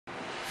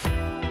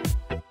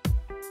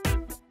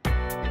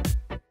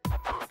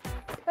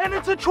And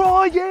it's a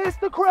try, yes,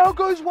 the crowd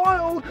goes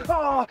wild.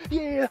 Oh,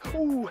 yeah,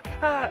 ooh,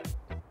 hi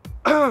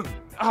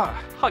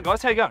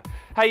guys, how you going?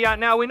 Hey,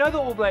 now we know the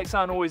All Blacks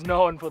aren't always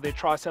known for their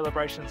try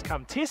celebrations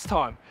come test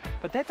time,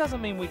 but that doesn't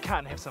mean we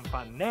can't have some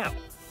fun now.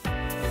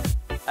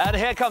 And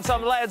here come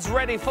some lads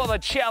ready for the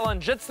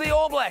challenge. It's the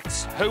All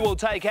Blacks who will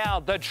take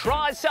out the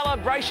Try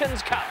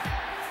Celebrations Cup.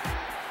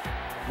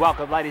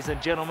 Welcome, ladies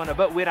and gentlemen. A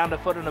bit wet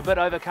underfoot and a bit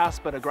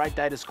overcast, but a great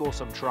day to score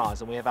some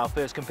tries. And we have our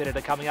first competitor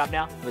coming up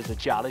now, Mr.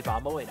 Charlie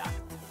Faumuina.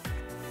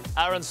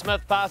 Aaron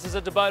Smith passes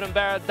it to Bowden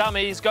Barrett.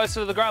 Dummies, goes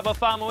to the grab of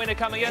Faumuina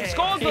coming in.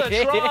 Scores the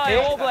try.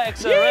 All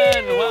Blacks are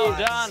in. Well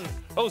done.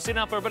 All setting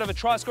up for a bit of a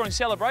try scoring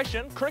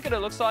celebration. Cricket, it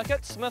looks like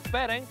it. Smith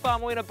batting,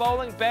 Faumuina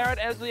bowling, Barrett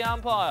as the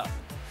umpire.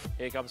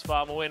 Here comes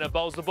Faumuina,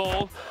 bowls the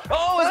ball.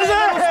 Oh, is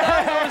that a little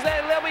stuff or is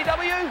that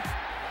LBW?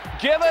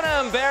 Giving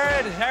him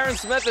Barrett. Aaron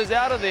Smith is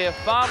out of there.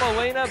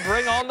 Faumuina,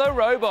 bring on the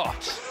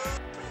robot.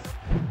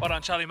 Well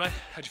done, Charlie, mate.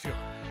 How'd you feel?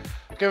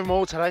 Give them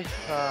all today.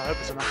 Hope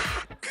it's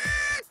enough.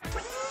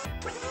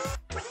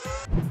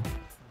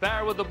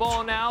 Barrett with the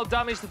ball now.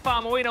 Dummies to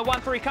Faumuina.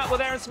 1-3 cut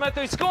with Aaron Smith,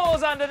 who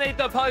scores underneath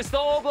the post. The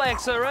All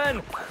Blacks are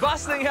in.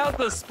 Busting out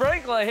the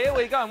sprinkler. Here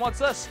we go. And what's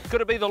this?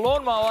 Could it be the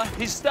lawnmower?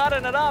 He's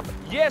starting it up.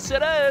 Yes,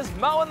 it is.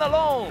 Mowing the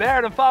lawn.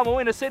 Barrett and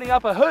Faumuina setting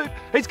up a hoop.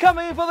 He's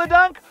coming in for the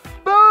dunk.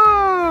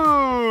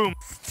 Boom!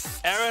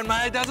 Aaron,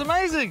 mate, that's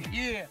amazing.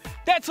 Yeah,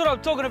 that's what I'm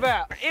talking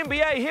about.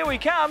 NBA, here we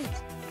come.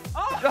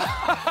 Oh.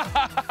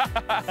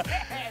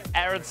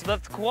 Aaron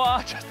Smith,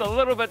 just a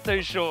little bit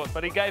too short,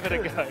 but he gave it a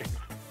go.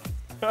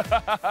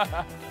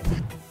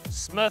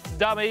 Smith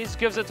dummies,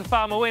 gives it to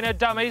Faumuina.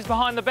 Dummies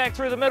behind the back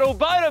through the middle.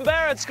 Bowden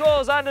Barrett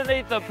scores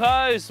underneath the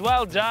post.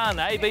 Well done.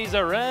 ABs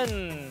are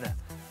in.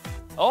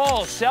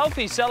 Oh,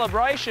 selfie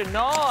celebration.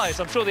 Nice.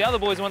 I'm sure the other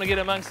boys want to get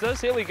amongst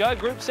this. Here we go.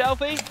 Group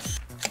selfie.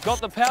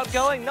 Got the pout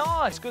going.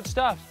 Nice. Good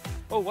stuff.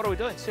 Oh, what are we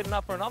doing? Setting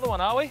up for another one,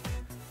 are we?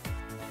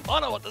 I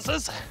know what this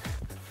is.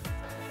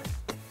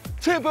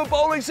 Temper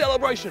bowling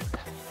celebration.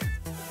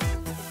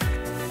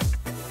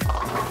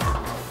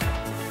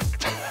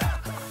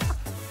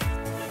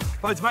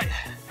 Bodes, mate,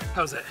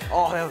 how's that?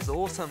 Oh, that was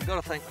awesome.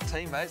 Got to thank my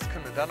teammates.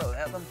 Couldn't have done it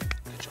without them.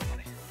 Good job,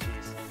 buddy.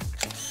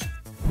 Cheers.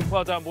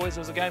 Well done, boys.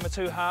 It was a game of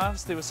two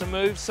halves. There were some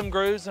moves, some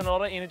grooves, and a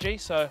lot of energy,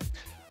 so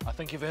I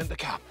think you've earned the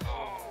cup.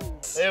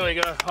 There we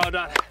go. Well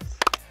done.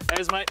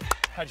 As mate,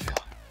 how'd you feel?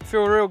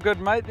 Feel real good,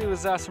 mate. There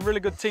was some really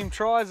good team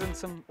tries and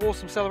some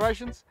awesome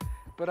celebrations.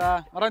 But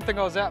I don't think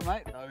I was out,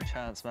 mate. No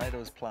chance, mate. It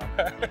was plum.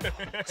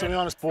 To be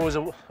honest, boys,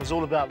 it was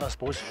all about this,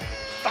 boys.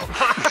 Stop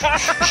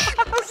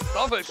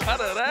it. Cut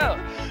it out.